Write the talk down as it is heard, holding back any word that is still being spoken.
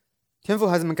天父，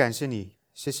孩子们，感谢你，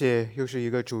谢谢又是一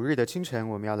个主日的清晨，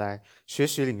我们要来学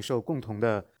习领受，共同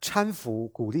的搀扶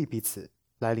鼓励彼此，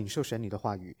来领受神你的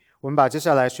话语。我们把接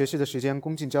下来学习的时间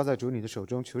恭敬交在主你的手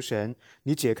中，求神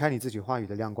你解开你自己话语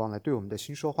的亮光，来对我们的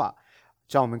心说话，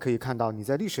这样我们可以看到你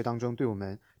在历史当中对我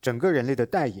们整个人类的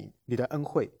带领，你的恩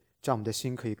惠，这样我们的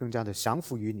心可以更加的降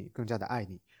服于你，更加的爱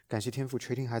你。感谢天父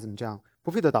垂听孩子们这样不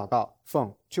配的祷告，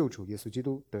奉救主耶稣基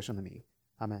督得胜的名，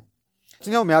阿们。今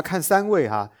天我们要看三位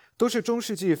都是中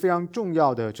世纪非常重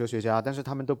要的哲学家，但是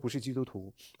他们都不是基督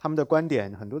徒，他们的观点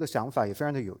很多的想法也非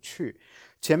常的有趣。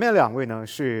前面两位呢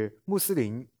是穆斯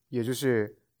林，也就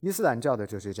是伊斯兰教的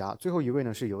哲学家，最后一位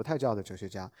呢是犹太教的哲学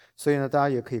家。所以呢大家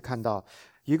也可以看到，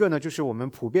一个呢就是我们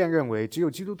普遍认为只有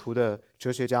基督徒的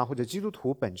哲学家或者基督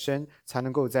徒本身才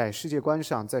能够在世界观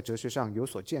上在哲学上有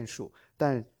所建树，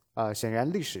但显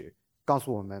然历史告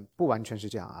诉我们不完全是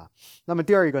这样那么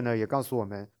第二一个呢也告诉我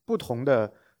们，不同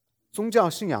的宗教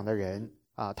信仰的人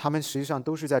他们实际上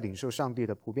都是在领受上帝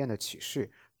的普遍的启示，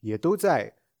也都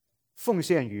在奉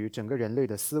献于整个人类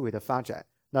的思维的发展，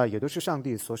那也都是上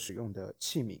帝所使用的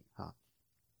器皿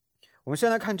我们先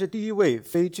来看这第一位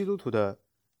非基督徒的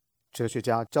哲学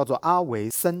家，叫做阿维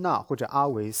森纳或者阿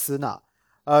维斯纳。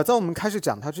在我们开始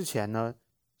讲他之前呢，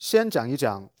先讲一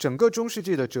讲整个中世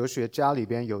纪的哲学家里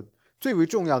边有最为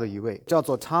重要的一位，叫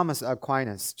做 Thomas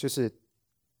Aquinas， 就是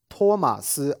托马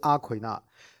斯·阿奎那。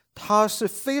他是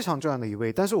非常重要的一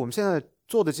位，但是我们现在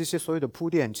做的这些所有的铺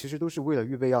垫其实都是为了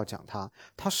预备要讲他。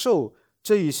他受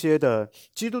这一些的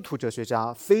基督徒哲学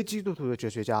家、非基督徒的哲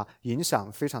学家影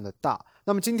响非常的大。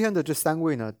那么今天的这三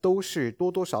位呢，都是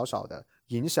多多少少的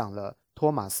影响了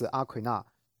托马斯·阿奎那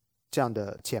这样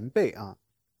的前辈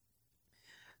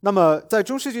那么在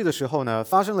中世纪的时候呢，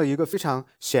发生了一个非常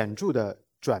显著的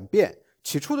转变。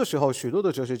起初的时候，许多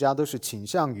的哲学家都是倾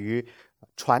向于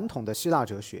传统的希腊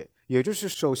哲学，也就是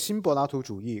受新柏拉图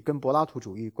主义跟柏拉图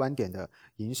主义观点的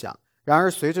影响。然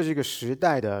而随着这个时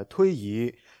代的推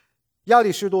移，亚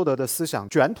里士多德的思想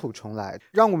卷土重来，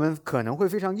让我们可能会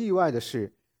非常意外的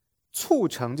是，促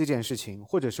成这件事情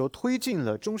或者说推进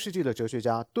了中世纪的哲学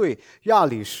家对亚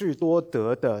里士多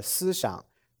德的思想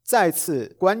再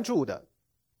次关注的，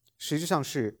实际上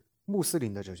是穆斯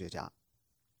林的哲学家。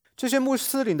这些穆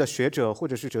斯林的学者或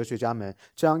者是哲学家们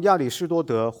将亚里士多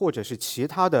德或者是其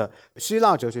他的希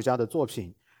腊哲学家的作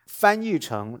品翻译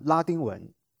成拉丁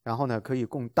文，然后呢可以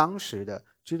供当时的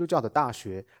基督教的大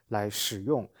学来使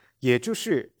用，也就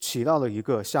是起到了一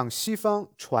个向西方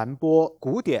传播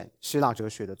古典希腊哲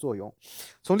学的作用。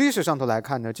从历史上头来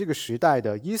看呢，这个时代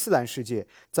的伊斯兰世界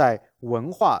在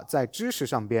文化在知识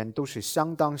上边都是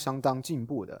相当进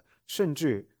步的，甚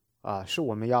至是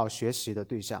我们要学习的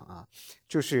对象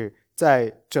就是在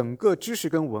整个知识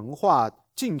跟文化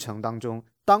进程当中，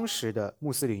当时的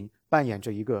穆斯林扮演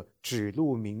着一个指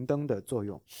路明灯的作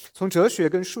用。从哲学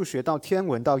跟数学到天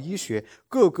文到医学，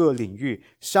各个领域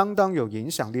相当有影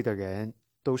响力的人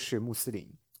都是穆斯林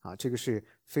这个是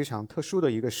非常特殊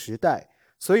的一个时代。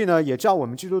所以呢，也叫我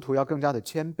们基督徒要更加的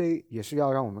谦卑，也是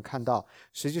要让我们看到，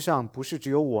实际上不是只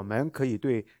有我们可以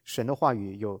对神的话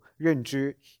语有认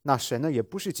知，那神呢也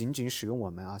不是仅仅使用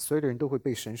我们所有的人都会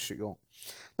被神使用。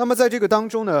那么在这个当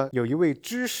中呢，有一位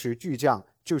知识巨匠，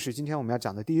就是今天我们要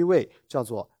讲的第一位，叫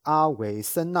做阿维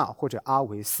森纳或者阿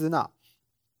维斯纳。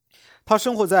他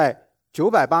生活在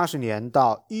980年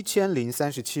到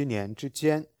1037年之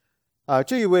间。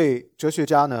这一位哲学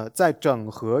家呢，在整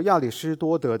合亚里士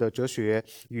多德的哲学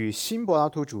与新柏拉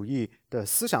图主义的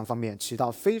思想方面起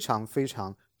到非常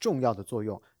重要的作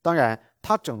用。当然，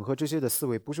他整合这些的思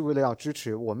维不是为了要支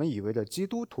持我们以为的基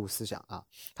督徒思想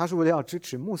他是为了要支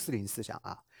持穆斯林思想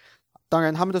当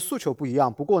然他们的诉求不一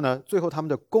样，不过呢，最后他们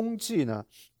的功绩呢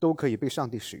都可以被上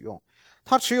帝使用。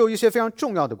他持有一些非常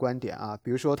重要的观点比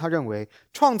如说他认为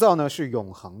创造呢是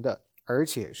永恒的，而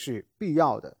且是必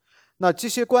要的。那这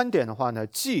些观点的话呢，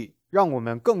既让我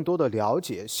们更多的了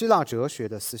解希腊哲学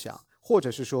的思想，或者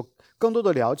是说更多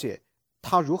的了解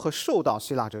它如何受到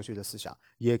希腊哲学的思想，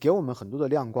也给我们很多的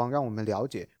亮光，让我们了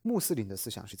解穆斯林的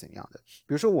思想是怎样的。比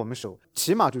如说我们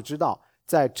起码就知道，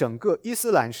在整个伊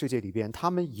斯兰世界里边，他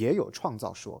们也有创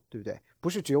造说，对不对？不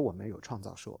是只有我们有创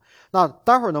造说。那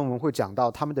待会儿呢，我们会讲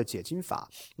到他们的解经法，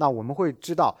那我们会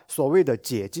知道所谓的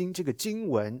解经这个经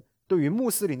文，对于穆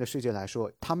斯林的世界来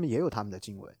说，他们也有他们的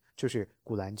经文，就是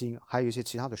古兰经，还有一些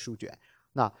其他的书卷。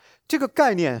那这个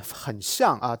概念很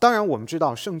像当然我们知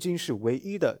道圣经是唯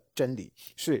一的真理，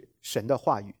是神的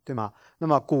话语，对吗？那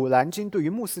么古兰经对于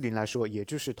穆斯林来说，也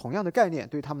就是同样的概念，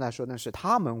对他们来说那是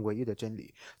他们唯一的真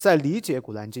理。在理解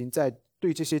古兰经，在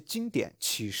对这些经典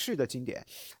启示的经典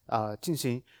进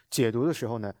行解读的时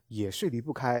候呢，也是离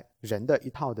不开人的一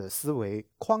套的思维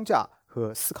框架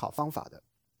和思考方法的。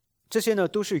这些呢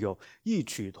都是有异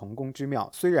曲同工之妙，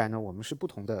虽然呢我们是不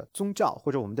同的宗教，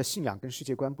或者我们的信仰跟世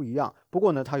界观不一样，不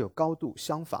过呢它有高度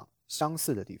相仿相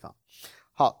似的地方。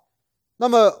好，那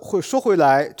么说回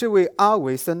来，这位阿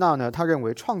维森纳呢，他认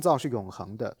为创造是永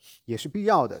恒的，也是必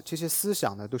要的，这些思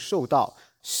想呢都受到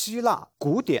希腊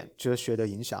古典哲学的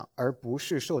影响，而不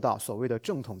是受到所谓的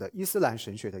正统的伊斯兰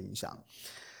神学的影响。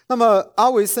那么阿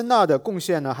维森纳的贡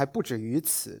献呢还不止于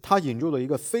此，他引入了一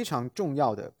个非常重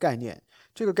要的概念，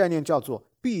这个概念叫做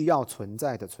必要存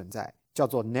在的存在，叫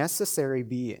做 necessary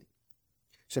being。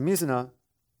 什么意思呢？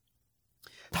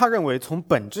他认为从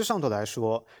本质上头来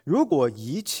说，如果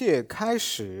一切开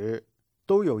始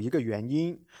都有一个原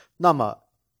因，那么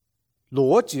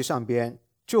逻辑上边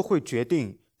就会决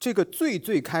定这个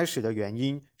最开始的原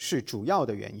因是主要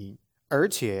的原因，而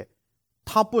且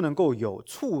它不能够有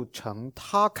促成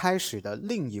它开始的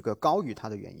另一个高于它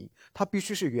的原因，它必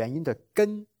须是原因的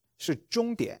根，是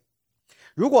终点。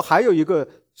如果还有一个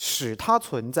使它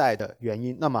存在的原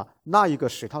因，那么那一个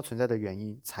使它存在的原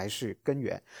因才是根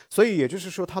源。所以也就是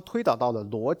说，他推导到了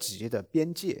逻辑的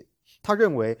边界。他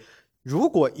认为，如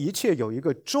果一切有一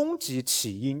个终极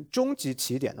起因、终极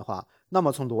起点的话，那么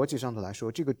从逻辑上头来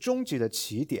说，这个终极的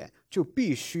起点就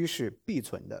必须是必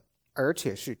存的，而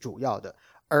且是主要的，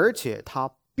而且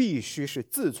它必须是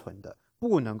自存的，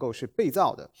不能够是被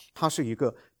造的。它是一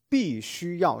个必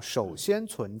须要首先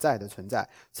存在的存在，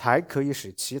才可以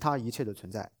使其他一切的存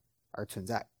在而存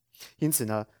在。因此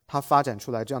呢，它发展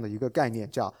出来这样的一个概念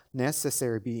叫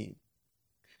necessary being。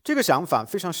 这个想法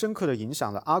非常深刻地影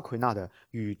响了阿奎那的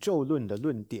宇宙论的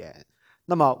论点。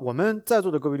那么我们在座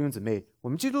的各位弟兄姊妹，我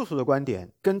们基督徒的观点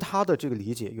跟他的这个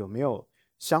理解有没有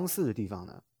相似的地方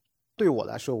呢？对我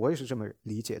来说，我也是这么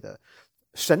理解的。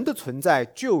神的存在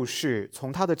就是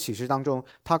从他的启示当中，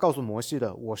他告诉摩西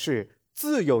的，我是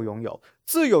自由拥有。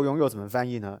自由拥有怎么翻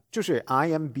译呢？就是 I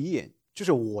am being， 就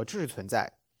是我就是存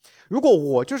在。如果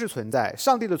我就是存在，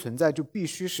上帝的存在就必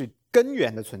须是根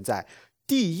源的存在，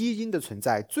第一因的存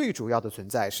在，最主要的存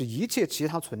在，是一切其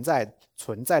他存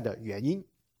在的原因。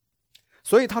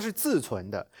所以它是自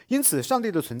存的，因此上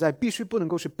帝的存在必须不能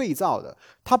够是被造的，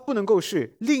它不能够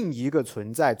是另一个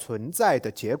存在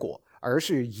的结果，而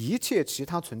是一切其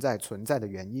他存在的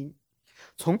原因。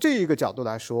从这一个角度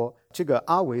来说，这个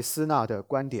阿维斯纳的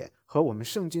观点和我们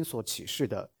圣经所启示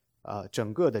的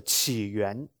整个的起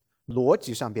源逻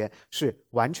辑上边是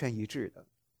完全一致的，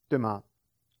对吗？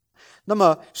那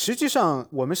么实际上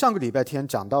我们上个礼拜天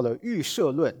讲到了预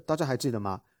设论，大家还记得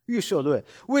吗？预设论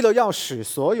为了要使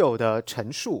所有的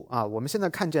陈述我们现在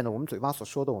看见的，我们嘴巴所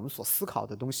说的，我们所思考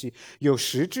的东西有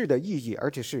实质的意义，而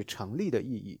且是成立的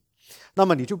意义，那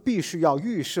么你就必须要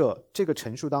预设这个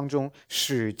陈述当中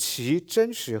使其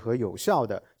真实和有效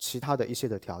的其他的一些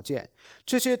的条件。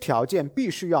这些条件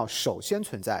必须要首先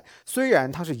存在，虽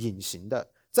然它是隐形的，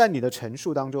在你的陈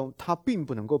述当中它并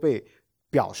不能够被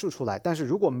表述出来，但是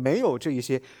如果没有这一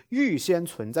些预先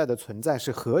存在的存在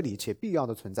是合理且必要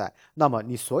的存在，那么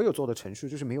你所有做的陈述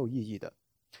就是没有意义的。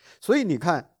所以你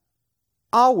看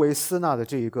阿维斯纳的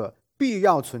这一个必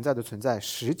要存在的存在，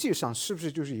实际上是不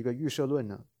是就是一个预设论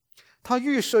呢？它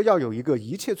预设要有一个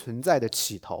一切存在的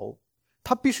起头，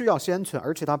它必须要先存，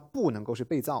而且它不能够是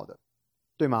被造的，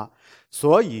对吗？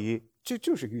所以这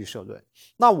就是预设论。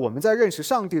那我们在认识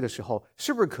上帝的时候，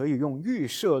是不是可以用预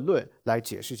设论来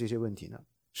解释这些问题呢？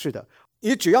是的，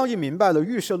你只要一明白了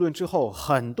预设论之后，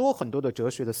很多的哲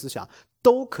学的思想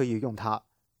都可以用它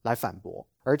来反驳，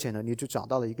而且呢，你就找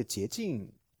到了一个捷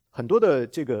径。很多的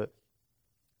这个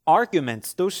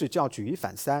arguments 都是叫举一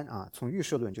反三从预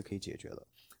设论就可以解决了。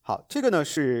好，这个呢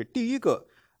是第一个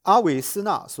阿维斯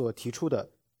纳所提出的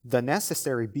the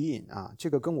necessary being 这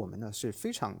个跟我们呢是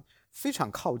非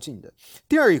常靠近的。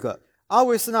第二一个，阿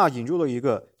维斯纳引入了一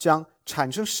个将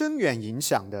产生深远影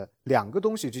响的两个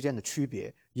东西之间的区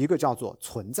别，一个叫做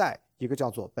存在，一个叫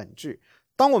做本质。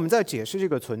当我们在解释这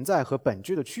个存在和本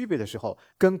质的区别的时候，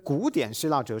跟古典希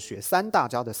腊哲学三大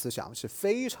家的思想是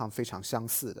非常相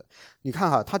似的。你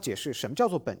看他解释什么叫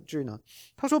做本质呢？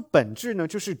他说本质呢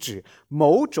就是指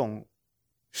某种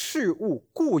事物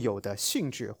固有的性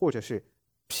质或者是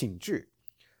品质。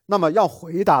那么要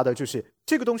回答的就是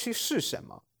这个东西是什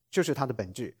么，就是它的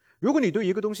本质。如果你对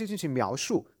一个东西进行描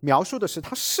述的是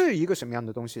它是一个什么样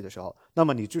的东西的时候，那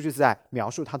么你就是在描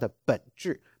述它的本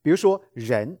质。比如说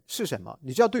人是什么，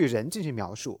你就要对人进行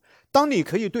描述。当你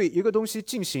可以对一个东西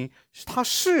进行它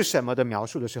是什么的描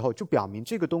述的时候，就表明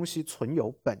这个东西存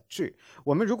有本质。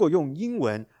我们如果用英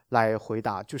文来回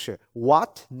答，就是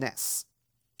whatness，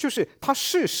 就是它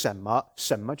是什么，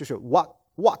什么就是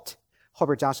what 后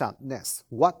边加上 ness，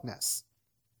 whatness。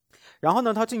然后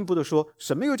呢，他进一步的说，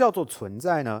什么又叫做存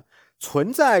在呢？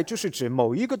存在就是指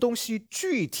某一个东西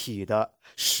具体的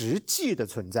实际的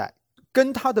存在，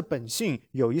跟它的本性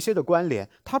有一些的关联，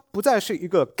它不再是一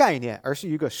个概念，而是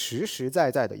一个实实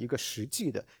在在的一个实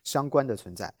际的相关的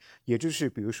存在。也就是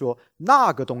比如说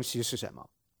那个东西是什么，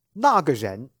那个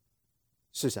人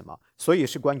是什么，所以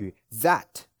是关于 that，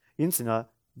 因此呢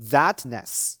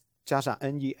thatness 加上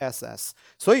ness，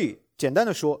 所以简单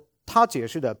的说，它解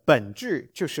释的本质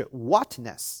就是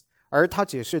whatness， 而它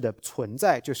解释的存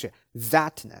在就是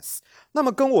thatness。 那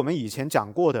么跟我们以前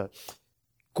讲过的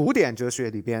古典哲学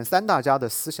里边三大家的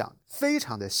思想非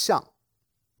常的像，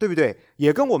对不对？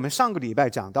也跟我们上个礼拜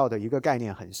讲到的一个概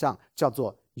念很像，叫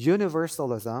做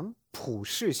universalism， 普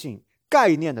世性，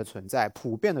概念的存在，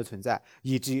普遍的存在，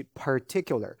以及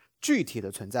particular， 具体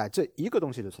的存在，这一个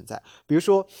东西的存在。比如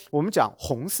说我们讲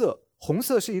红色，红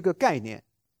色是一个概念，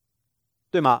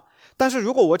对吗？但是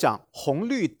如果我讲红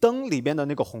绿灯里边的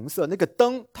那个红色，那个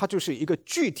灯它就是一个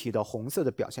具体的红色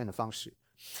的表现的方式。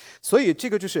所以这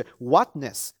个就是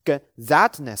whatness 跟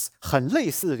thatness 很类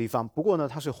似的地方，不过呢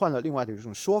它是换了另外的一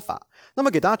种说法。那么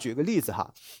给大家举一个例子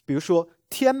哈，比如说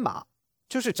天马，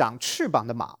就是长翅膀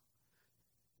的马。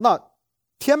那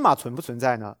天马存不存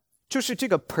在呢？就是这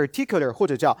个 particular 或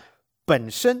者叫本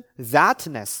身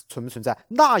thatness 存不存在？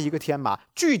那一个天马，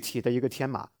具体的一个天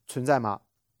马存在吗？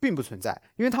并不存在，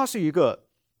因为它是一个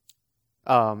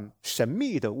神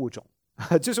秘的物种，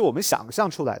这是我们想象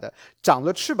出来的。长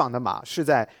了翅膀的马是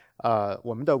在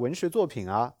我们的文学作品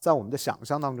啊，在我们的想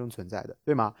象当中存在的，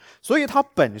对吗？所以它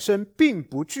本身并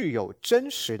不具有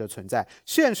真实的存在，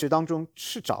现实当中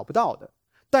是找不到的。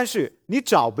但是你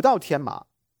找不到天马，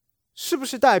是不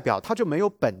是代表它就没有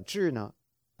本质呢？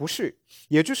不是，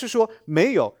也就是说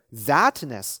没有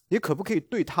thatness， 你可不可以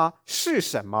对它是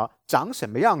什么、长什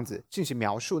么样子进行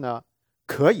描述呢？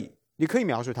可以，你可以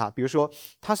描述它。比如说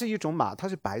它是一种马，它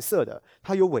是白色的，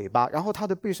它有尾巴，然后它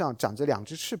的背上长着两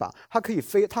只翅膀，它可以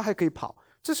飞，它还可以跑，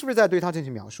这是不是在对它进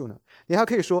行描述呢？你还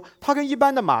可以说它跟一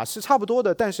般的马是差不多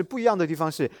的，但是不一样的地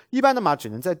方是，一般的马只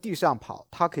能在地上跑，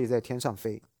它可以在天上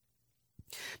飞。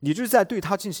你就是在对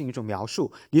它进行一种描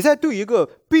述，你在对一个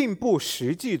并不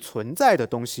实际存在的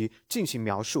东西进行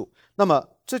描述，那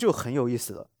么这就很有意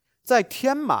思了。在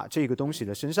天马这个东西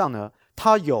的身上呢，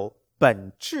它有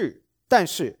本质，但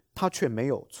是它却没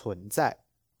有存在。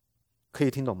可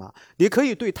以听懂吗？你可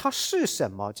以对它是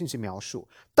什么进行描述，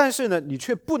但是呢，你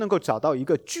却不能够找到一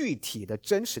个具体的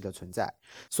真实的存在。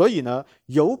所以呢，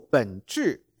有本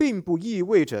质并不意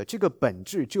味着这个本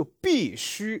质就必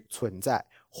须存在，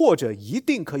或者一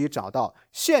定可以找到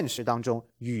现实当中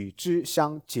与之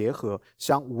相结合、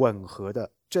相吻合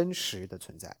的真实的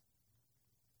存在。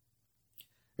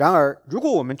然而，如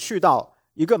果我们去到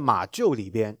一个马厩里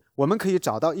边，我们可以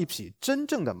找到一匹真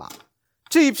正的马。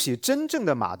这一匹真正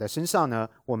的马的身上呢，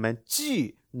我们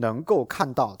既能够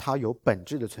看到它有本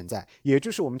质的存在，也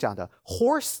就是我们讲的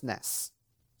horseness，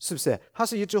 是不是？它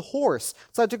是一只 horse，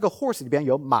 在这个 horse 里边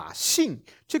有马性，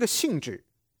这个性质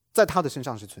在它的身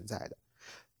上是存在的。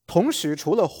同时，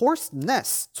除了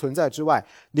horseness 存在之外，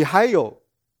你还有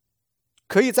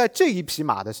可以在这一匹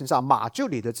马的身上，马厩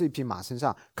里的这匹马身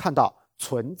上看到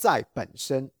存在本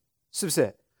身，是不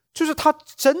是？就是它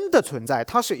真的存在，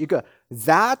它是一个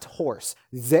that horse，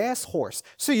 this horse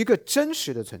是一个真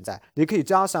实的存在。你可以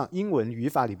加上英文语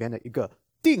法里边的一个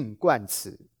定冠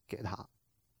词给它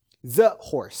 ，the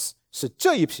horse 是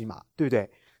这一匹马，对不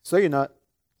对？所以呢，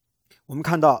我们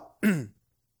看到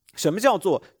什么叫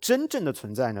做真正的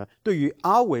存在呢？对于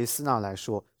阿维斯纳来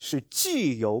说，是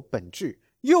既有本质，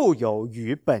又有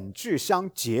与本质相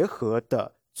结合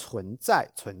的存在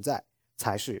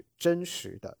才是真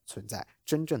实的存在，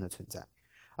真正的存在。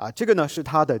这个呢是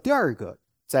他的第二个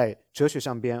在哲学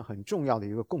上边很重要的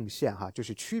一个贡献哈，就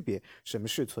是区别什么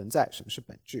是存在，什么是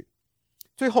本质。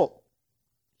最后，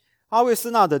阿维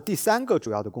斯纳的第三个主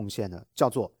要的贡献呢，叫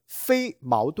做非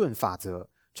矛盾法则。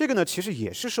这个呢其实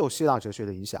也是受希腊哲学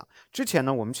的影响。之前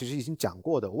呢我们其实已经讲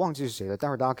过的，我忘记是谁了，待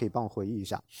会儿大家可以帮我回忆一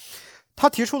下。他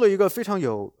提出了一个非常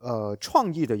有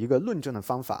创意的一个论证的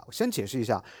方法。我先解释一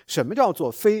下什么叫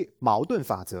做非矛盾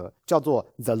法则，叫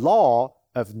做 the law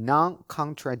of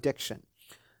non-contradiction。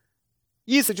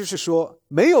 意思就是说，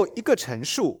没有一个陈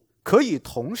述可以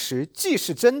同时既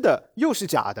是真的又是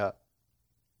假的，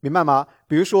明白吗？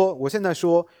比如说我现在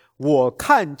说我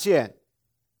看见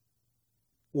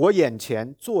我眼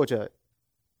前坐着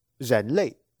人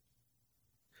类，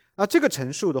那这个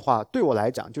陈述的话对我来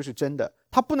讲就是真的，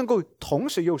它不能够同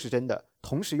时又是真的，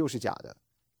同时又是假的。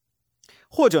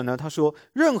或者呢，他说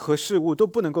任何事物都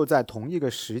不能够在同一个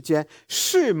时间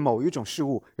是某一种事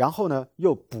物，然后呢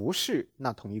又不是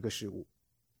那同一个事物。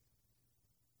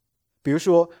比如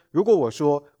说，如果我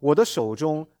说我的手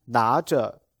中拿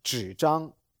着纸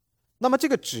张，那么这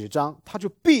个纸张它就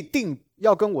必定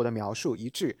要跟我的描述一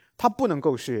致，它不能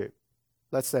够是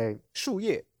let's say 树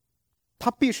叶，它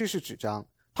必须是纸张，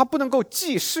它不能够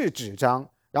既是纸张，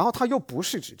然后它又不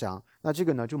是纸张，那这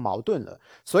个呢就矛盾了。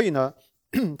所以呢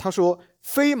他说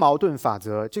非矛盾法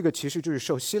则，这个其实就是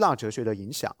受希腊哲学的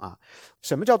影响啊。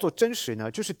什么叫做真实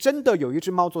呢？就是真的有一只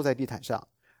猫坐在地毯上，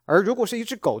而如果是一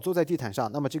只狗坐在地毯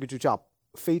上，那么这个就叫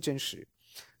非真实。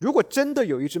如果真的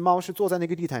有一只猫是坐在那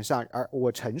个地毯上，而我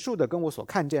陈述的跟我所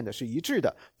看见的是一致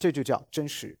的，这就叫真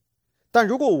实。但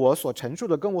如果我所陈述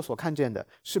的跟我所看见的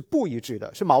是不一致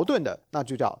的，是矛盾的，那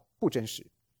就叫不真实。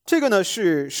这个呢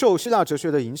是受希腊哲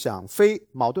学的影响，非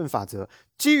矛盾法则。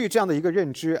基于这样的一个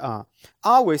认知啊，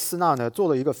阿维斯纳呢做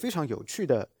了一个非常有趣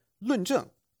的论证，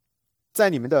在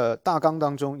你们的大纲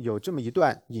当中有这么一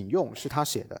段引用是他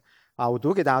写的啊，我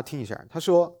读给大家听一下。他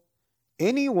说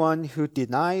Anyone who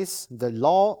denies the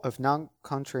law of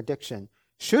non-contradiction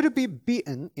should be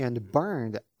beaten and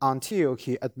burned until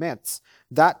he admits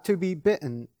that to be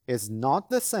beaten is not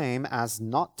the same as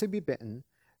not to be beaten,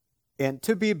 and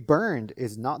to be burned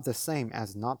is not the same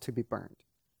as not to be burned.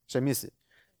 什么意思？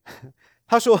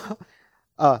他说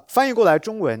翻译过来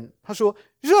中文，他说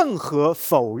任何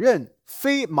否认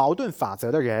非矛盾法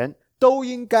则的人都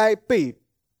应该被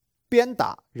鞭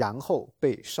打，然后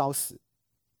被烧死，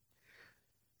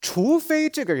除非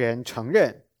这个人承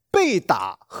认被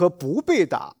打和不被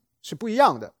打是不一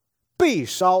样的，被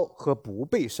烧和不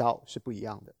被烧是不一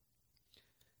样的。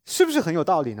是不是很有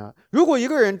道理呢？如果一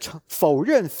个人否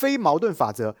认非矛盾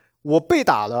法则，我被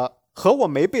打了和我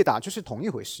没被打就是同一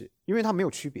回事，因为它没有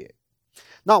区别。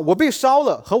那我被烧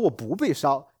了和我不被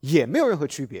烧也没有任何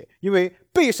区别，因为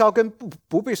被烧跟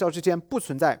不被烧之间不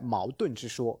存在矛盾之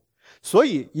说。所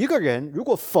以一个人如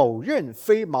果否认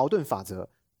非矛盾法则，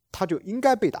他就应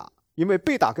该被打，因为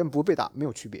被打跟不被打没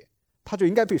有区别。他就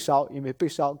应该被烧，因为被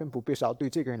烧跟不被烧对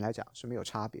这个人来讲是没有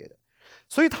差别的。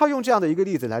所以他用这样的一个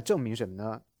例子来证明什么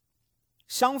呢？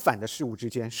相反的事物之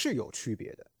间是有区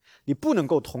别的，你不能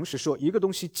够同时说一个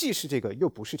东西既是这个又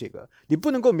不是这个，你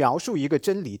不能够描述一个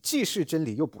真理既是真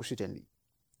理又不是真理，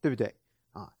对不对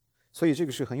啊？所以这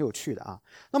个是很有趣的啊。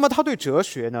那么他对哲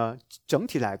学呢，整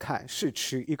体来看是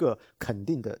持一个肯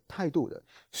定的态度的。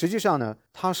实际上呢，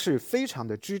他是非常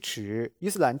的支持伊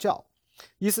斯兰教、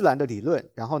伊斯兰的理论，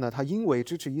然后呢，他因为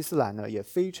支持伊斯兰呢，也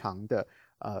非常的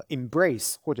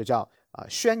embrace 或者叫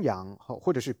宣扬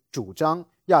或者是主张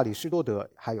亚里士多德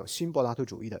还有新柏拉图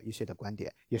主义的一些的观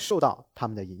点，也受到他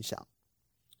们的影响。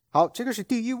好，这个是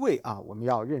第一位啊，我们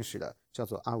要认识的叫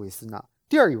做阿维斯纳。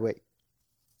第二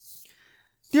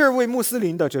位穆斯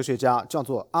林的哲学家叫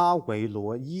做阿维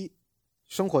罗伊，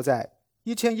生活在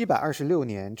1126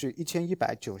年至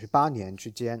1198年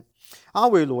之间。阿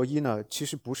维罗伊呢，其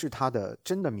实不是他的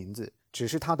真的名字，只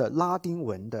是他的拉丁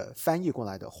文的翻译过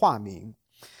来的化名。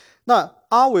那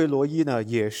阿维罗伊呢，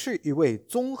也是一位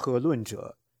综合论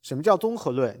者。什么叫综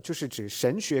合论？就是指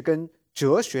神学跟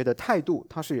哲学的态度，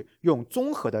它是用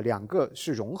综合的，两个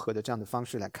是融合的这样的方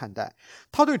式来看待。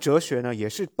他对哲学呢，也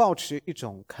是抱持一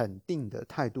种肯定的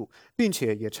态度，并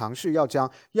且也尝试要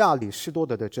将亚里士多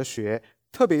德的哲学，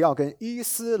特别要跟伊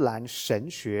斯兰神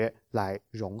学来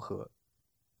融合。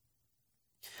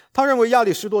他认为亚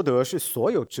里士多德是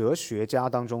所有哲学家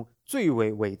当中最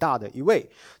为伟大的一位，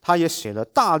他也写了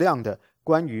大量的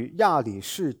关于亚里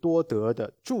士多德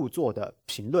的著作的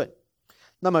评论。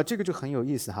那么这个就很有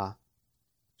意思哈。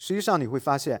实际上你会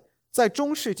发现，在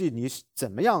中世纪你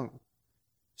怎么样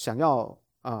想要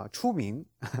出名，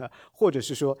或者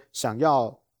是说想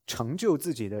要成就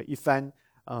自己的一番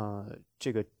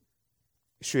这个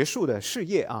学术的事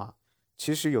业啊，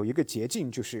其实有一个捷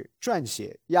径，就是撰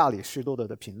写亚里士多德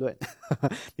的评论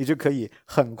你就可以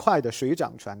很快的水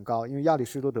涨船高，因为亚里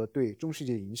士多德对中世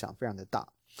纪的影响非常的大。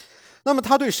那么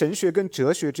他对神学跟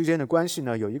哲学之间的关系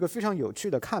呢，有一个非常有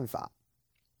趣的看法。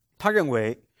他认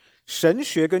为神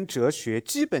学跟哲学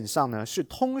基本上呢是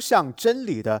通向真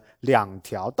理的两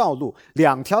条道路，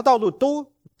两条道路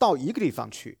都到一个地方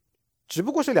去，只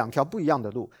不过是两条不一样的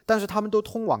路，但是他们都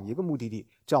通往一个目的地，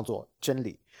叫做真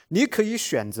理。你可以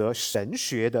选择神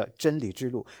学的真理之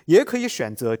路，也可以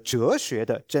选择哲学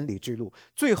的真理之路，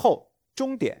最后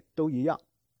终点都一样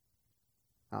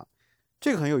啊。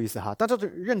这个很有意思哈，大家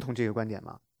认同这个观点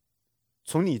吗？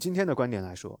从你今天的观点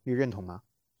来说，你认同吗？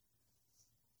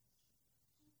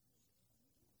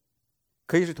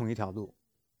可以是同一条路，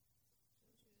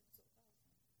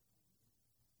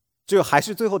就还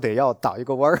是最后得要倒一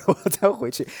个弯儿，我再回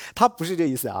去。他不是这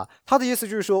意思啊，他的意思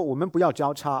就是说，我们不要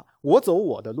交叉，我走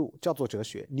我的路叫做哲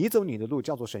学，你走你的路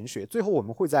叫做神学，最后我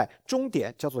们会在终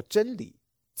点叫做真理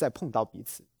再碰到彼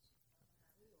此。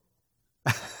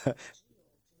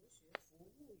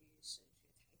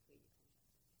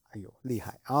哎呦，厉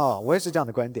害啊！我也是这样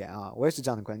的观点啊，我也是这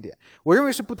样的观点。我认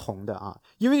为是不同的啊，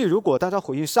因为如果大家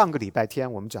回应上个礼拜天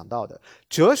我们讲到的，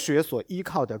哲学所依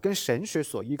靠的跟神学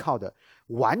所依靠的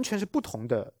完全是不同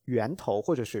的源头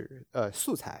或者是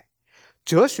素材。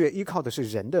哲学依靠的是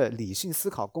人的理性思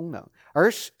考功能，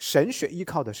而神学依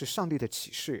靠的是上帝的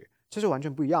启示，这是完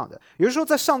全不一样的。也就是说，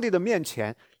在上帝的面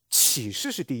前，启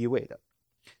示是第一位的。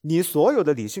你所有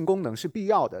的理性功能是必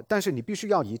要的，但是你必须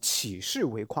要以启示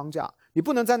为框架，你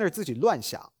不能在那儿自己乱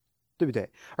想，对不对？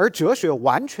而哲学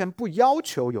完全不要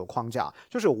求有框架，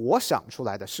就是我想出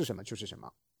来的是什么就是什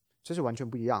么，这是完全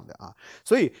不一样的啊。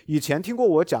所以以前听过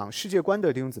我讲世界观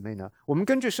的弟兄姊妹呢，我们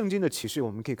根据圣经的启示，我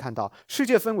们可以看到世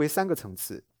界分为3个层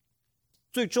次，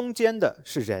最中间的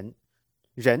是人，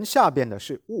人下边的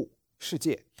是物，世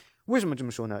界。为什么这么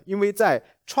说呢？因为在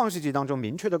创世纪当中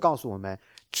明确地告诉我们，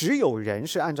只有人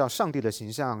是按照上帝的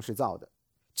形象是造的，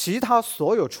其他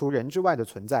所有除人之外的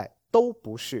存在都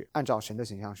不是按照神的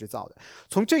形象是造的。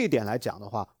从这一点来讲的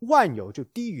话，万有就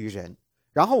低于人。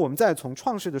然后我们再从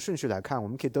创世的顺序来看，我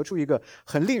们可以得出一个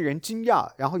很令人惊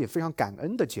讶，然后也非常感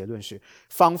恩的结论是，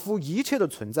仿佛一切的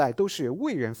存在都是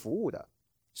为人服务的，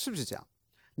是不是这样？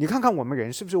你看看我们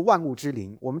人是不是万物之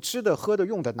灵？我们吃的、喝的、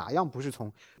用的，哪样不是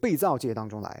从被造界当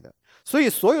中来的？所以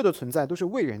所有的存在都是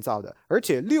为人造的，而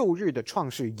且6日的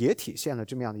创世也体现了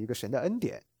这么样的一个神的恩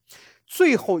典。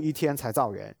最后一天才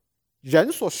造人，人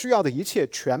所需要的一切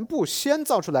全部先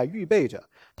造出来预备着，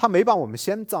他没把我们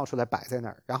先造出来摆在那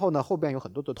儿，然后呢后边有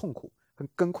很多的痛苦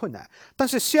跟困难，但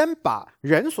是先把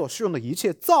人所需用的一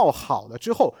切造好了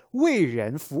之后，为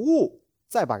人服务，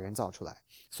再把人造出来。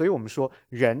所以我们说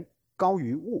人高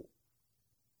于物，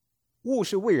物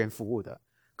是为人服务的，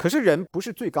可是人不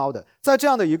是最高的。在这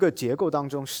样的一个结构当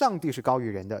中，上帝是高于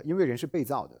人的，因为人是被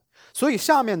造的。所以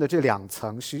下面的这2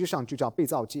层实际上就叫被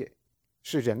造界，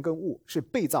是人跟物，是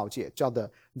被造界，叫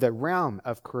the realm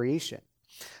of creation。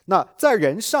 那在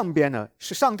人上边呢，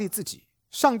是上帝自己，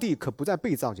上帝可不在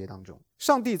被造界当中，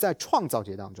上帝在创造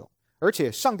界当中，而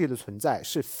且上帝的存在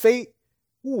是非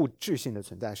物质性的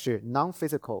存在，是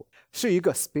non-physical， 是一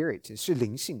个 spirit， 是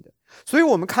灵性的。所以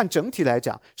我们看整体来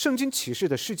讲，圣经启示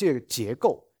的世界结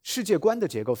构、世界观的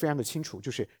结构非常的清楚，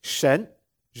就是神、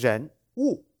人、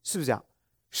物，是不是这样？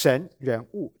神、人、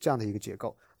物这样的一个结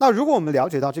构。那如果我们了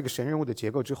解到这个神人物的结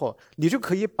构之后，你就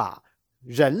可以把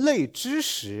人类知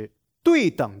识对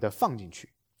等的放进去。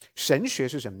神学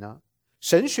是什么呢？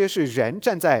神学是人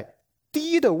站在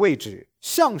低的位置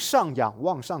向上仰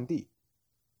望上帝，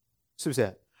是不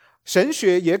是？神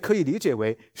学也可以理解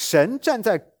为神站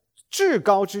在至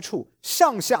高之处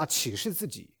向下启示自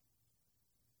己，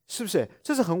是不是？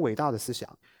这是很伟大的思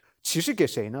想。启示给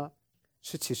谁呢？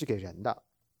是启示给人的。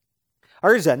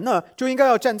而人呢，就应该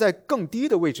要站在更低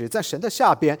的位置，在神的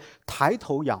下边抬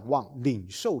头仰望，领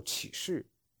受启示，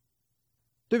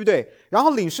对不对？然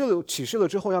后领受启示了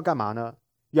之后要干嘛呢？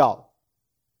要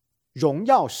荣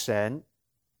耀神，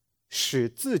使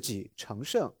自己成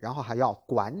圣，然后还要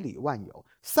管理万有。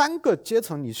3个阶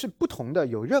层你是不同的，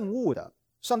有任务的，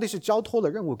上帝是交托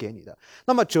了任务给你的。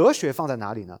那么哲学放在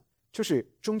哪里呢？就是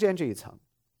中间这一层。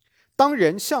当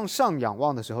人向上仰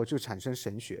望的时候，就产生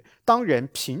神学；当人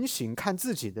平行看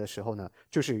自己的时候呢，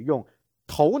就是用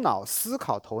头脑思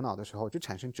考头脑的时候，就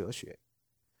产生哲学。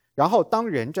然后当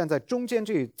人站在中间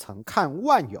这一层看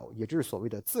万有，也就是所谓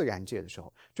的自然界的时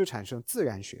候，就产生自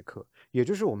然学科，也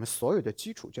就是我们所有的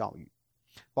基础教育，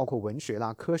包括文学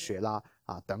啦、科学啦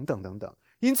等等等等。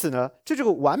因此呢，这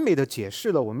就完美的解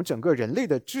释了我们整个人类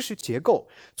的知识结构。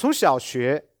从小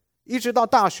学一直到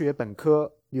大学本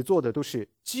科，你做的都是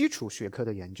基础学科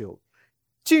的研究，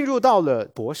进入到了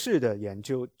博士的研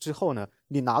究之后呢，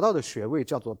你拿到的学位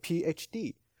叫做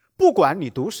PhD。 不管你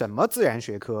读什么自然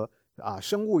学科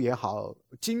生物也好，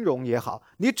金融也好，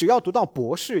你只要读到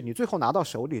博士，你最后拿到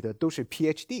手里的都是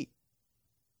PhD。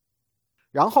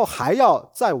 然后还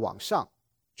要再往上，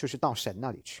就是到神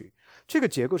那里去。这个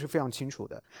结构是非常清楚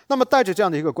的。那么带着这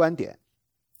样的一个观点，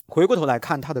回过头来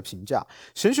看他的评价，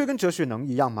神学跟哲学能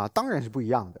一样吗？当然是不一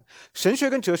样的。神学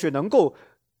跟哲学能够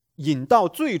引到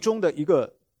最终的一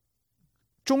个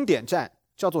终点站，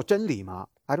叫做真理吗？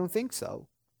 I don't think so。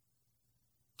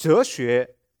 哲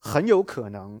学很有可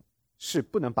能是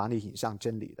不能把你引向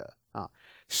真理的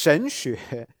神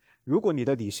学，如果你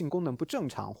的理性功能不正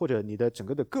常，或者你的整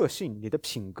个的个性、你的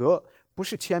品格不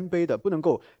是谦卑的，不能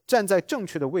够站在正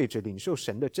确的位置领受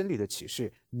神的真理的启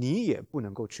示，你也不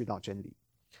能够去到真理。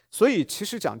所以其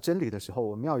实讲真理的时候，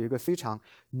我们要有一个非常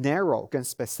narrow 跟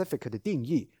specific 的定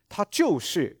义，它就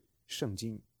是圣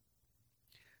经。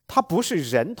它不是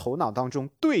人头脑当中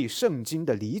对圣经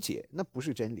的理解，那不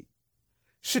是真理。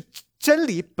是真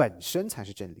理本身才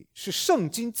是真理，是圣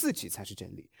经自己才是真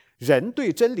理。人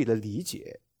对真理的理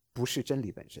解不是真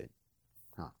理本身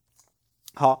啊。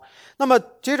好，那么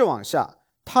接着往下，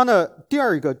他呢第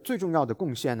二一个最重要的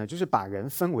贡献呢，就是把人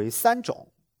分为3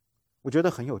种，我觉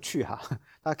得很有趣哈，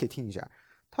大家可以听一下。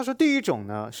他说第一种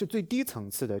呢是最低层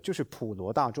次的，就是普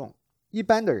罗大众，一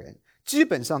般的人。基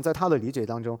本上在他的理解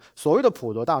当中，所谓的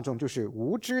普罗大众就是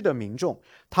无知的民众，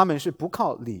他们是不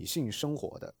靠理性生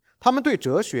活的，他们对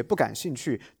哲学不感兴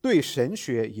趣，对神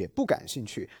学也不感兴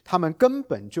趣，他们根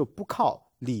本就不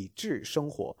靠理智生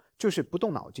活，就是不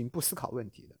动脑筋不思考问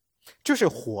题的，就是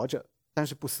活着但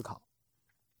是不思考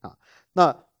啊。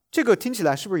那这个听起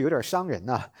来是不是有点伤人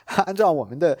呢？按照我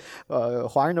们的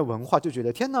华人的文化就觉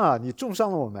得天哪，你重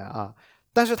伤了我们啊。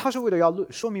但是他是为了要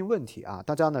说明问题啊，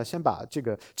大家呢先把这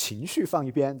个情绪放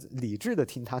一边，理智的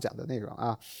听他讲的内容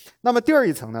啊。那么第二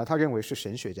一层呢，他认为是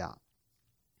神学家。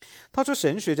他说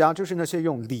神学家就是那些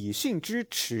用理性支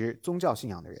持宗教信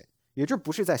仰的人，也就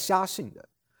不是在瞎信的，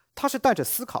他是带着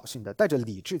思考性的，带着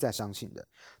理智在相信的。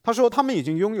他说他们已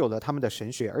经拥有了他们的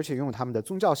神学，而且拥有他们的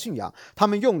宗教信仰，他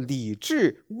们用理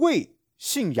智为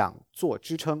信仰做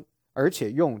支撑，而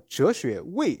且用哲学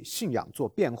为信仰做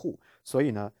辩护。所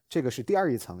以呢，这个是第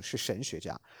二一层，是神学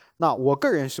家。那我个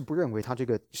人是不认为他这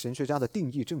个神学家的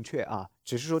定义正确啊，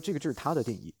只是说这个就是他的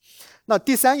定义。那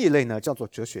第三一类呢，叫做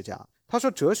哲学家。他说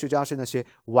哲学家是那些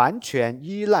完全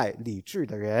依赖理智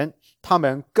的人，他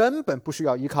们根本不需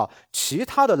要依靠其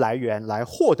他的来源来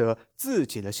获得自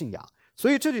己的信仰。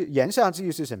所以这里言下之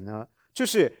意是什么呢？就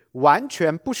是完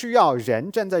全不需要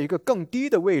人站在一个更低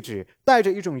的位置，带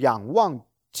着一种仰望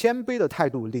谦卑的态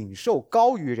度领受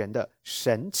高于人的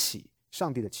神启，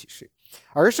上帝的启示，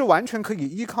而是完全可以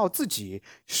依靠自己，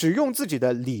使用自己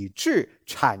的理智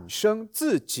产生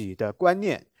自己的观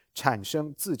念，产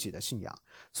生自己的信仰。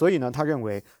所以呢，他认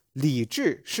为理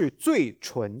智是最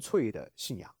纯粹的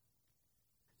信仰。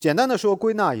简单的说，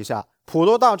归纳一下，普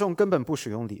罗大众根本不使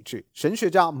用理智，神学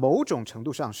家某种程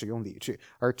度上使用理智，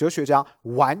而哲学家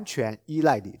完全依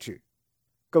赖理智。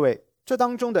各位，这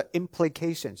当中的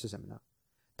implication 是什么呢？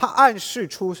它暗示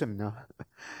出什么呢？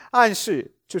暗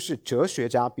示就是哲学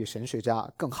家比神学家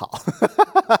更好，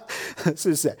是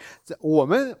不是？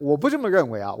我不这么认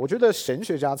为啊，我觉得神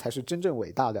学家才是真正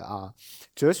伟大的啊，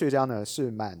哲学家呢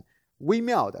是蛮微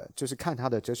妙的，就是看他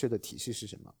的哲学的体系是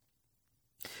什么。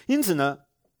因此呢，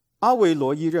阿维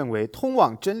罗伊认为通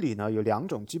往真理呢有2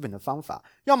种基本的方法，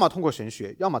要么通过神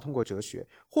学，要么通过哲学，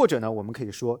或者呢我们可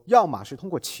以说，要么是通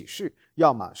过启示，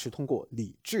要么是通过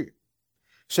理智。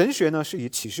神学呢是以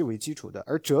启示为基础的，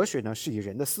而哲学呢是以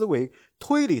人的思维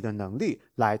推理的能力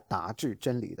来达至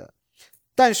真理的。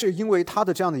但是因为他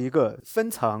的这样的一个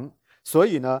分层，所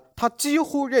以呢他几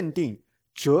乎认定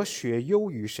哲学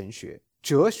优于神学，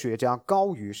哲学家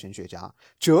高于神学家，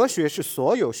哲学是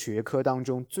所有学科当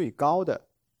中最高的。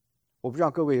我不知道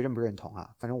各位认不认同啊？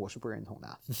反正我是不认同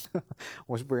的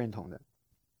我是不认同的。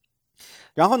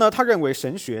然后呢，他认为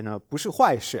神学呢不是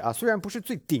坏事啊，虽然不是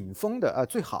最顶峰的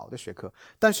最好的学科，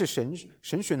但是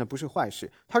神学呢不是坏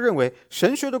事。他认为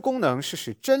神学的功能是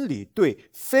使真理对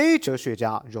非哲学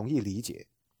家容易理解。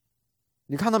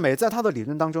你看到没？在他的理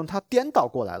论当中，他颠倒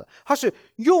过来了，他是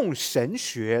用神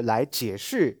学来解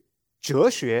释哲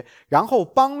学，然后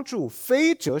帮助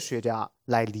非哲学家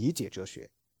来理解哲学。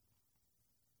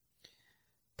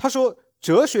他说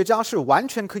哲学家是完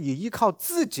全可以依靠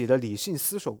自己的理性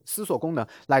思索功能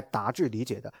来达至理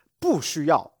解的，不需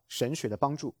要神学的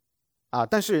帮助啊。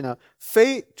但是呢，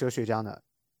非哲学家呢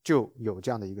就有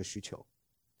这样的一个需求。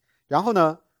然后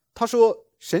呢，他说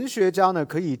神学家呢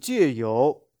可以借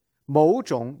由某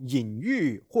种隐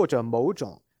喻或者某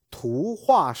种图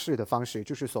画式的方式，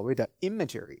就是所谓的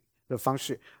imagery 的方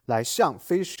式，来向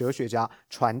非哲学家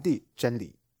传递真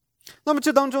理。那么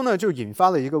这当中呢，就引发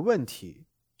了一个问题，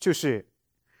就是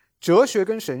哲学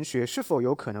跟神学是否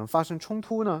有可能发生冲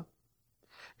突呢？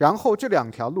然后这2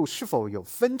条路是否有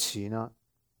分歧呢？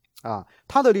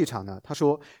他的立场呢，他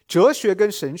说哲学跟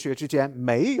神学之间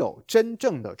没有真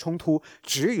正的冲突，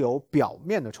只有表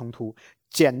面的冲突。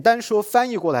简单说，翻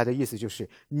译过来的意思就是，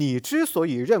你之所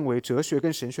以认为哲学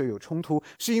跟神学有冲突，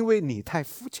是因为你太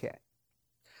肤浅。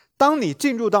当你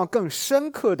进入到更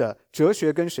深刻的哲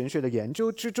学跟神学的研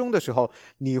究之中的时候，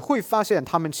你会发现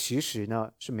他们其实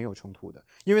呢是没有冲突的，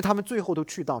因为他们最后都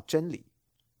去到真理。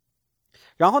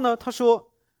然后呢，他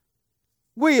说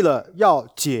为了要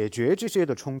解决这些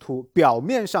的冲突，表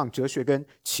面上哲学跟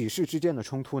启示之间的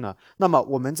冲突呢，那么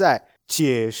我们在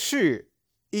解释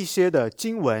一些的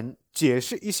经文，解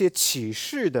释一些启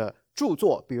示的著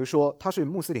作，比如说他是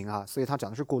穆斯林啊，所以他讲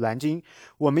的是古兰经，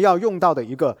我们要用到的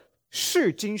一个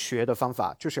释经学的方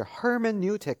法就是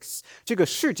hermeneutics， 这个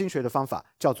释经学的方法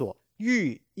叫做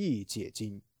寓意解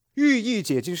经寓意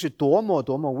解经是多么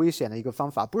多么危险的一个方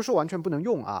法，不是说完全不能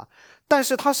用啊，但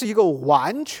是它是一个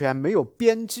完全没有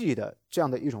边际的这样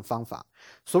的一种方法。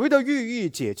所谓的寓意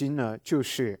解经呢，就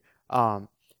是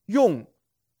用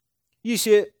一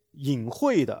些隐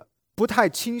晦的、不太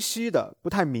清晰的、不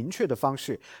太明确的方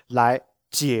式来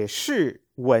解释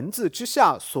文字之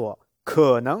下所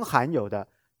可能含有的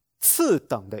次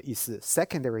等的意思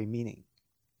 （secondary meaning）。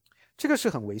这个是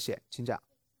很危险，请讲。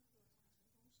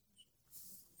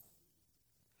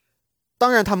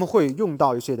当然他们会用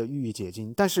到一些的寓意解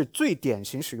经，但是最典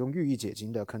型使用寓意解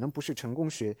经的可能不是成功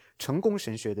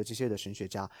神学的这些的神学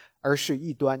家，而是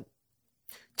异端。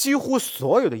几乎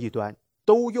所有的异端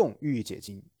都用寓意解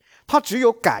经，他只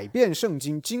有改变圣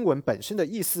经经文本身的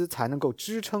意思，才能够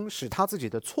支撑使他自己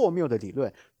的错谬的理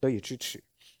论得以支持。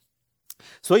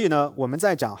所以呢，我们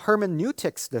在讲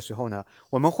hermeneutics 的时候呢，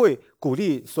我们会鼓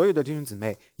励所有的弟兄姊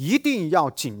妹一定要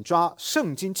紧抓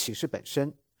圣经启示本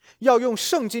身，要用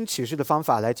圣经启示的方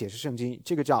法来解释圣经，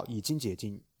这个叫以经解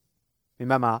经，明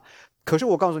白吗？可是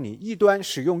我告诉你，异端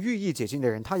使用寓意解经的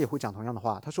人，他也会讲同样的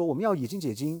话，他说我们要以经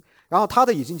解经，然后他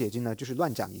的以经解经呢，就是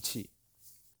乱讲一气。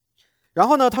然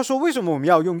后呢，他说为什么我们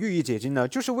要用寓意解经呢？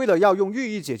就是为了要用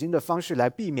寓意解经的方式来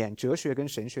避免哲学跟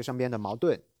神学上边的矛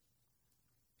盾。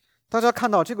大家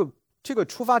看到这个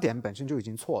出发点本身就已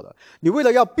经错了。你为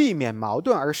了要避免矛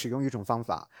盾而使用一种方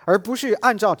法，而不是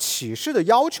按照启示的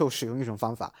要求使用一种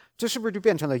方法，这是不是就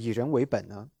变成了以人为本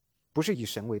呢？不是以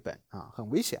神为本啊，很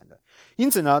危险的。因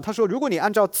此呢，他说，如果你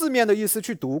按照字面的意思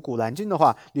去读《古兰经》的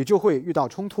话，你就会遇到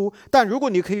冲突；但如果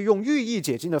你可以用寓意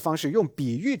解经的方式，用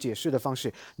比喻解释的方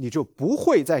式，你就不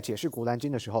会在解释《古兰经》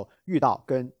的时候遇到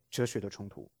跟哲学的冲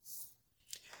突。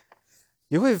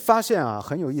你会发现啊，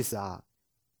很有意思啊。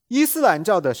伊斯兰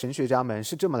教的神学家们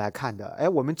是这么来看的，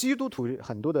我们基督徒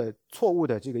很多的错误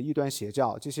的这个异端邪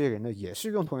教，这些人呢也是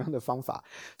用同样的方法，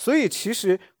所以其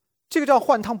实这个叫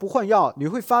换汤不换药。你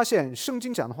会发现圣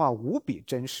经讲的话无比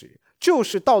真实，就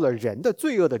是到了人的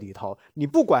罪恶的里头，你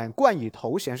不管冠以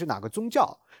头衔是哪个宗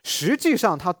教，实际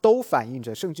上它都反映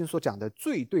着圣经所讲的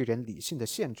最对人理性的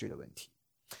限制的问题。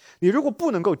你如果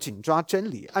不能够紧抓真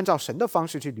理，按照神的方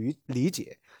式去理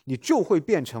解，你就会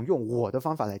变成用我的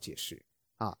方法来解释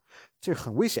啊，这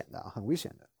很危险的，很危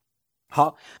险的。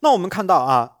好，那我们看到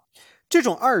啊，这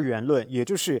种二元论，也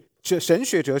就是神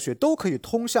学哲学都可以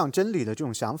通向真理的这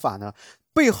种想法呢，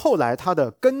被后来他的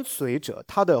跟随者、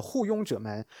他的护拥者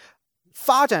们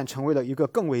发展成为了一个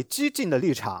更为激进的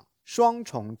立场——双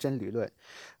重真理论。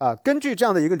根据这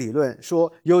样的一个理论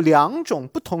说，有两种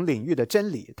不同领域的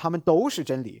真理，它们都是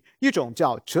真理，一种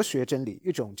叫哲学真理，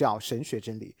一种叫神学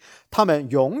真理。它们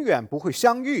永远不会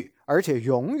相遇，而且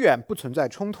永远不存在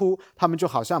冲突，它们就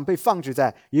好像被放置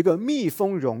在一个密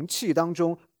封容器当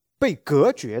中，被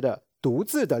隔绝的独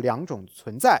自的两种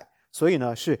存在，所以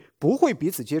呢是不会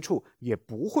彼此接触，也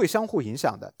不会相互影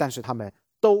响的，但是它们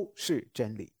都是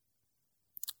真理。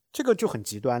这个就很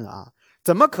极端了啊！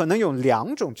怎么可能有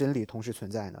两种真理同时存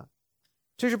在呢？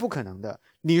这是不可能的。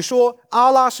你说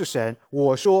阿拉是神，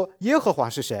我说耶和华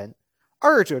是神，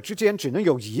二者之间只能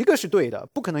有一个是对的，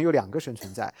不可能有两个神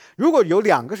存在。如果有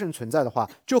两个神存在的话，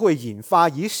就会引发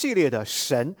一系列的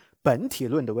神本体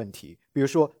论的问题，比如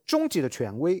说终极的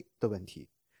权威的问题。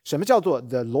什么叫做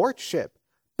the lordship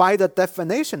by the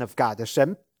definition of God？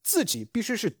 神自己必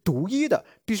须是独一的，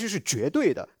必须是绝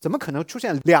对的，怎么可能出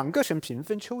现两个神平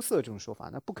分秋色这种说法？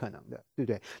那不可能的，对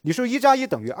不对？你说1+1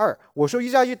等于2，我说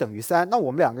1+1等于3，那我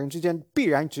们两个人之间必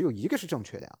然只有一个是正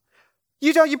确的呀。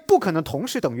1+1不可能同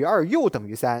时等于2又等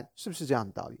于3，是不是这样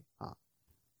的道理啊？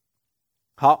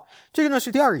好，这个呢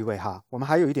是第二一位哈，我们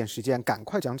还有一点时间，赶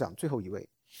快讲最后一位。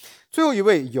最后一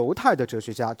位犹太的哲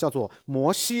学家叫做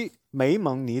摩西梅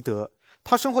蒙尼德，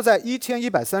他生活在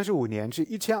1135年至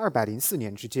1204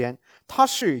年之间，他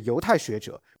是犹太学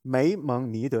者梅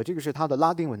蒙尼德，这个是他的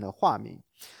拉丁文的化名。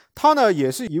他呢也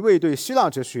是一位对希腊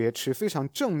哲学持非常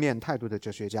正面态度的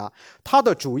哲学家，他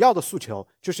的主要的诉求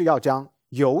就是要将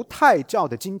犹太教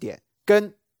的经典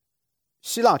跟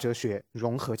希腊哲学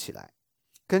融合起来，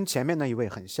跟前面那一位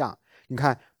很像。你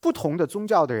看，不同的宗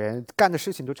教的人干的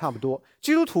事情都差不多。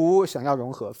基督徒想要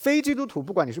融合，非基督徒，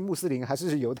不管你是穆斯林还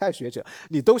是犹太学者，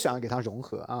你都想要给他融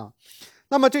合啊。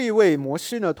那么这一位摩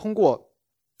西呢，通过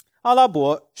阿拉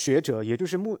伯学者，也就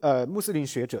是穆斯林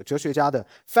学者、哲学家的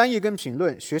翻译跟评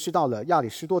论，学习到了亚里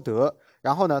士多德。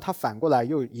然后呢，他反过来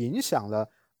又影响了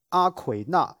阿奎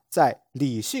那，在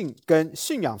理性跟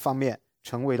信仰方面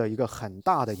成为了一个很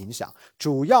大的影响。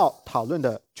主要讨论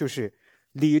的就是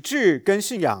理智跟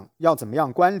信仰要怎么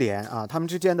样关联啊？他们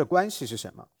之间的关系是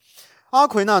什么？阿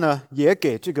奎那呢，也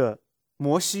给这个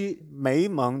摩西梅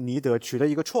蒙尼德取了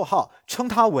一个绰号，称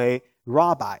他为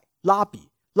Rabbi 拉比。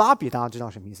拉比大家知道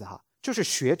什么意思哈？就是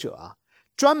学者啊，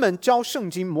专门教圣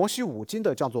经摩西五经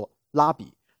的叫做拉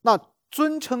比，那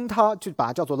尊称他就把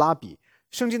他叫做拉比。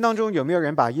圣经当中有没有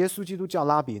人把耶稣基督叫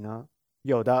拉比呢？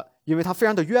有的，因为他非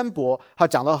常的渊博，他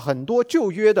讲了很多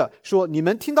旧约的，说你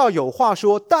们听到有话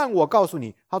说，但我告诉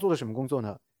你，他做的什么工作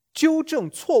呢？纠正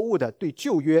错误的对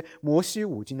旧约摩西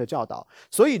五经的教导。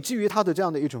所以基于他的这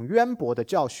样的一种渊博的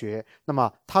教学，那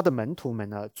么他的门徒们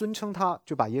呢，尊称他，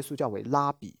就把耶稣叫为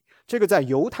拉比。这个在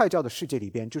犹太教的世界里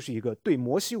边，就是一个对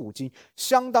摩西五经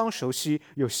相当熟悉、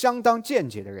有相当见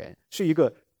解的人，是一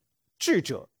个智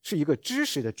者，是一个知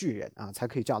识的巨人啊，才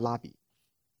可以叫拉比。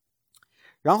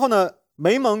然后呢，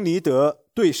梅蒙尼德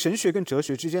对神学跟哲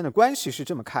学之间的关系是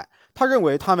这么看，他认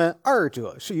为他们二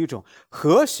者是一种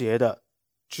和谐的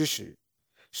知识，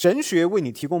神学为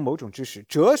你提供某种知识，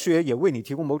哲学也为你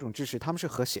提供某种知识，他们是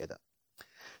和谐的。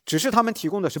只是他们提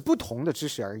供的是不同的知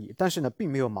识而已，但是呢，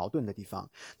并没有矛盾的地方。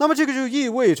那么这个就意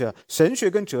味着神学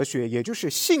跟哲学，也就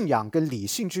是信仰跟理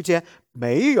性之间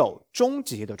没有终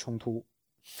极的冲突。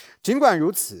尽管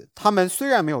如此，他们虽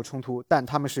然没有冲突，但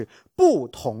他们是不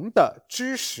同的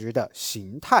知识的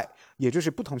形态，也就是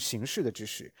不同形式的知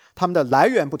识，他们的来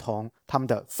源不同，他们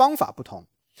的方法不同。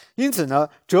因此呢，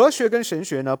哲学跟神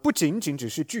学呢，不仅仅只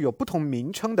是具有不同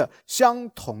名称的相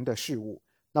同的事物。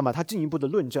那么他进一步的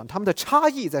论证他们的差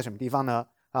异在什么地方呢？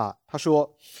他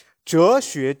说哲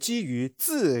学基于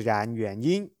自然原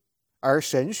因，而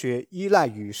神学依赖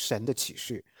于神的启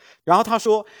示。然后他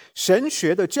说神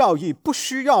学的教义不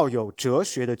需要有哲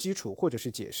学的基础或者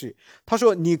是解释。他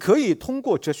说你可以通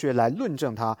过哲学来论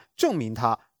证它，证明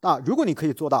它，如果你可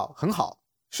以做到很好，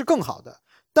是更好的，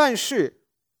但是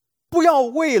不要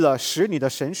为了使你的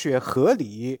神学合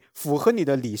理，符合你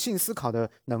的理性思考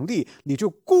的能力，你就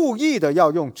故意的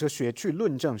要用哲学去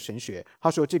论证神学。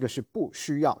他说这个是不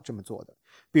需要这么做的。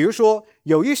比如说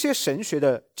有一些神学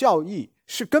的教义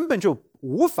是根本就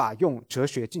无法用哲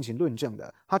学进行论证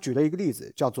的。他举了一个例子，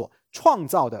叫做创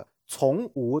造的从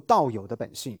无到有的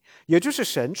本性，也就是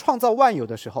神创造万有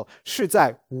的时候，是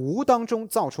在无当中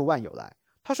造出万有来。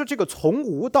他说这个从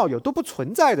无到有都不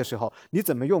存在的时候，你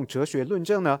怎么用哲学论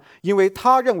证呢？因为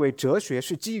他认为哲学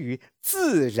是基于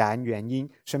自然原因。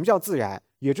什么叫自然？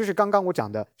也就是刚刚我讲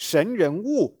的神人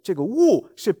物，这个物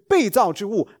是被造之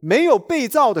物，没有被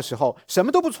造的时候，什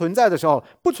么都不存在的时候，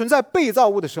不存在被造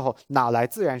物的时候，哪来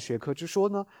自然学科之说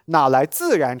呢？哪来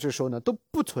自然之说呢？都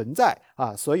不存在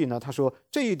啊！所以呢，他说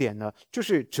这一点呢，就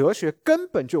是哲学根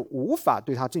本就无法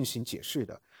对它进行解释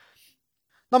的。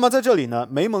那么在这里呢，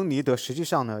梅蒙尼德实际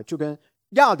上呢，就跟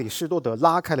亚里士多德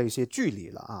拉开了一些距离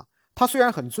了啊。他虽然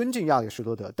很尊敬亚里士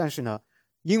多德，但是呢，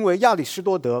因为亚里士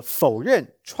多德否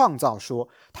认创造说，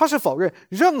他是否认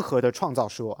任何的创造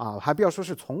说啊，还不要说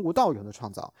是从无到有的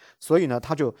创造，所以呢，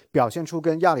他就表现出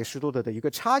跟亚里士多德的一个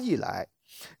差异来。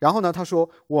然后呢，他说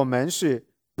我们是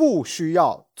不需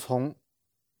要从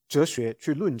哲学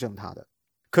去论证它的，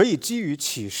可以基于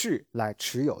启示来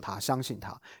持有它，相信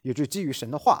它，也就是基于神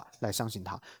的话来相信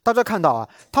它。大家看到啊，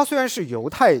他虽然是犹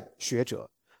太学者，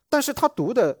但是他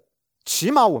读的起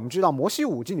码我们知道摩西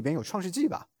五经里边有创世纪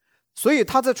吧，所以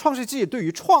他在创世纪对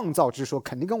于创造之说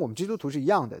肯定跟我们基督徒是一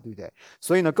样的，对不对？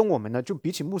所以呢，跟我们呢就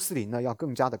比起穆斯林呢要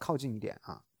更加的靠近一点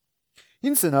啊。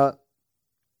因此呢，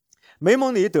梅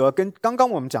蒙尼德跟刚刚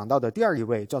我们讲到的第二一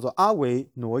位叫做阿维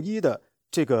罗伊的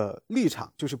这个立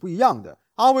场就是不一样的。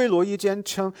阿维罗伊坚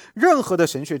称任何的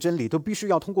神学真理都必须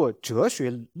要通过哲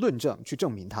学论证去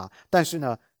证明它，但是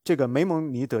呢，这个梅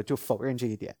蒙尼德就否认这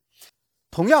一点。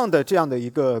同样的，这样的一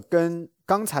个跟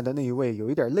刚才的那一位有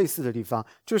一点类似的地方，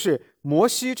就是摩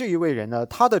西这一位人呢，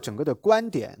他的整个的观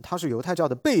点，他是犹太教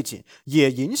的背景，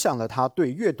也影响了他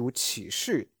对阅读启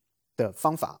示的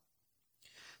方法。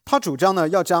他主张呢，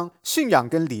要将信仰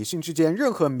跟理性之间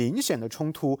任何明显的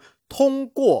冲突，通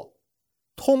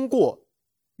过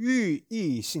寓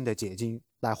意性的解经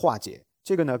来化解。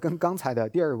这个呢，跟刚才的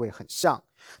第二位很像。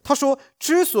他说，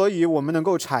之所以我们能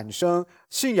够产生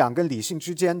信仰跟理性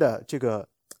之间的这个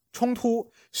冲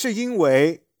突，是因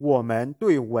为我们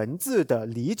对文字的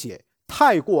理解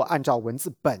太过按照文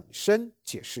字本身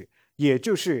解释，也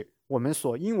就是我们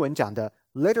所英文讲的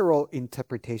literal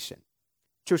interpretation，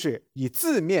 就是以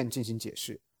字面进行解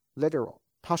释。literal，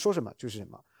 他说什么就是什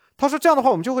么。他说这样的话，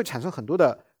我们就会产生很多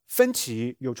的分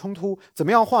歧，有冲突。怎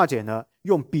么样化解呢？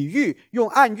用比喻、用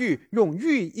暗喻、用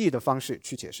寓意的方式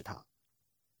去解释它，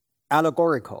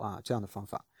 allegorical 这样的方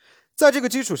法。在这个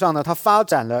基础上呢，他发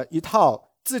展了一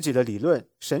套自己的理论，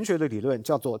神学的理论，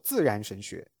叫做自然神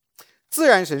学。自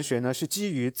然神学呢，是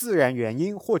基于自然原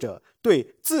因或者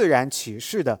对自然启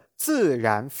示的自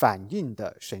然反应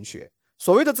的神学。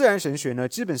所谓的自然神学呢，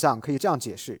基本上可以这样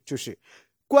解释，就是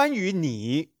关于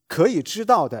你可以知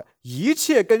道的一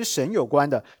切跟神有关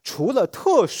的，除了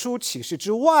特殊启示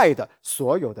之外的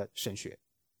所有的神学。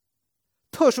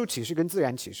特殊启示跟自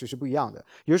然启示是不一样的，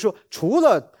也就是说，除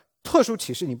了特殊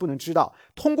启示你不能知道，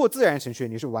通过自然神学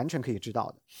你是完全可以知道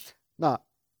的。那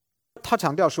他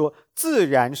强调说，自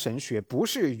然神学不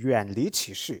是远离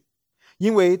启示，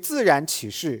因为自然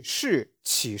启示是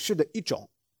启示的一种，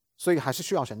所以还是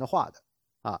需要神的话的。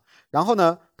然后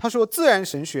呢，他说自然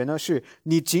神学呢，是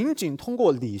你仅仅通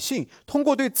过理性，通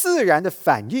过对自然的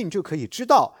反应就可以知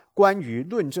道关于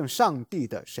论证上帝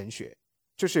的神学，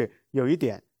就是有一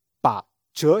点把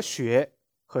哲学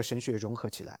和神学融合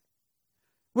起来。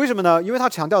为什么呢？因为他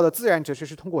强调的自然哲学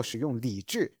是通过使用理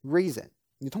智 reason，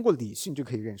 你通过理性就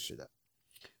可以认识的。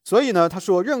所以呢，他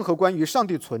说任何关于上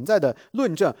帝存在的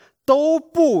论证都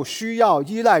不需要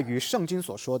依赖于圣经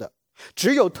所说的，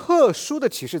只有特殊的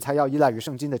启示才要依赖于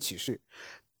圣经的启示，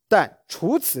但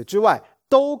除此之外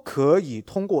都可以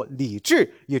通过理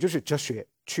智，也就是哲学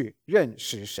去认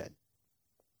识神。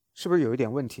是不是有一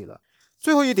点问题了？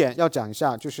最后一点要讲一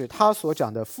下，就是他所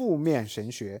讲的负面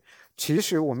神学，其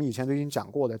实我们以前都已经讲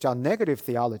过了，叫 negative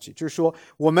theology， 就是说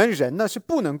我们人呢是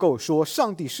不能够说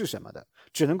上帝是什么的，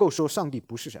只能够说上帝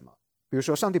不是什么。比如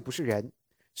说上帝不是人，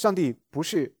上帝不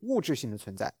是物质性的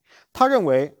存在。他认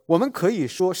为我们可以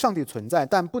说上帝存在，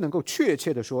但不能够确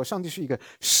切的说上帝是一个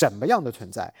什么样的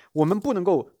存在，我们不能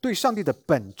够对上帝的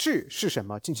本质是什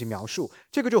么进行描述。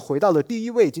这个就回到了第一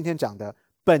位今天讲的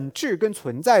本质跟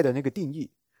存在的那个定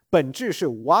义。本质是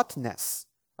whatness，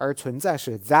 而存在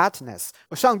是 thatness。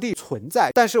 上帝存在，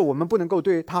但是我们不能够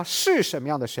对他是什么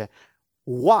样的神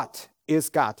what is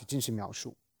God 进行描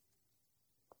述。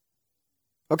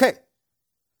 OK，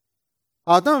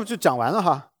 那就讲完了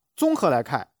哈。综合来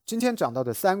看，今天讲到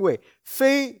的3位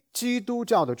非基督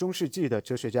教的中世纪的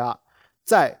哲学家，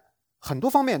在很多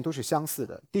方面都是相似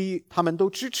的。第一，他们都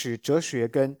支持哲学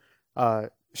跟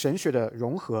神学的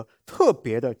融合，特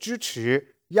别的支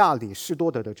持亚里士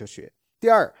多德的哲学。第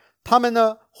二，他们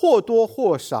呢或多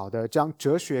或少的将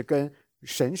哲学跟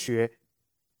神学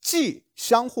既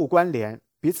相互关联，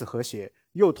彼此和谐，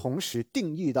又同时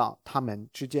定义到他们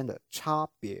之间的差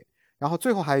别。然后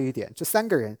最后还有一点，这3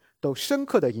个人都深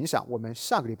刻的影响我们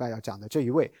下个礼拜要讲的这一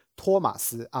位托马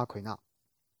斯·阿奎那。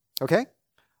 OK，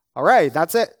 All right,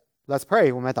 that's it. Let's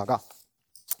pray. 我们来祷告。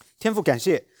天父，感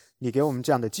谢你给我们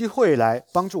这样的机会，来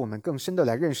帮助我们更深的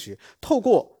来认识，透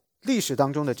过历史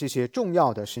当中的这些重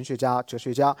要的神学家、哲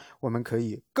学家，我们可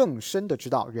以更深的知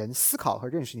道人思考和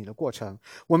认识你的过程。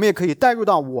我们也可以带入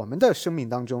到我们的生命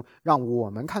当中，让我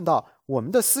们看到我们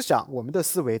的思想、我们的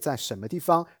思维在什么地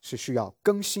方是需要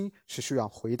更新，是需要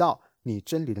回到你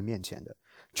真理的面前的。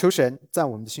求神在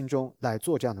我们的心中来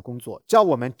做这样的工作，叫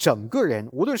我们整个人，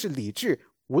无论是理智，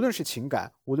无论是情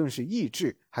感，无论是意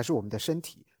志，还是我们的身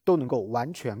体，都能够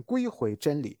完全归回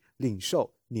真理，领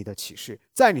受你的启示，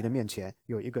在你的面前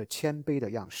有一个谦卑的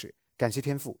样式。感谢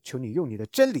天父，求你用你的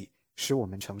真理使我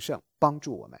们成圣，帮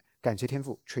助我们。感谢天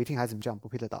父垂听孩子们这样不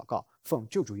配的祷告，奉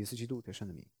救主耶稣基督得胜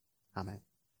的名，阿们。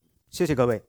谢谢各位。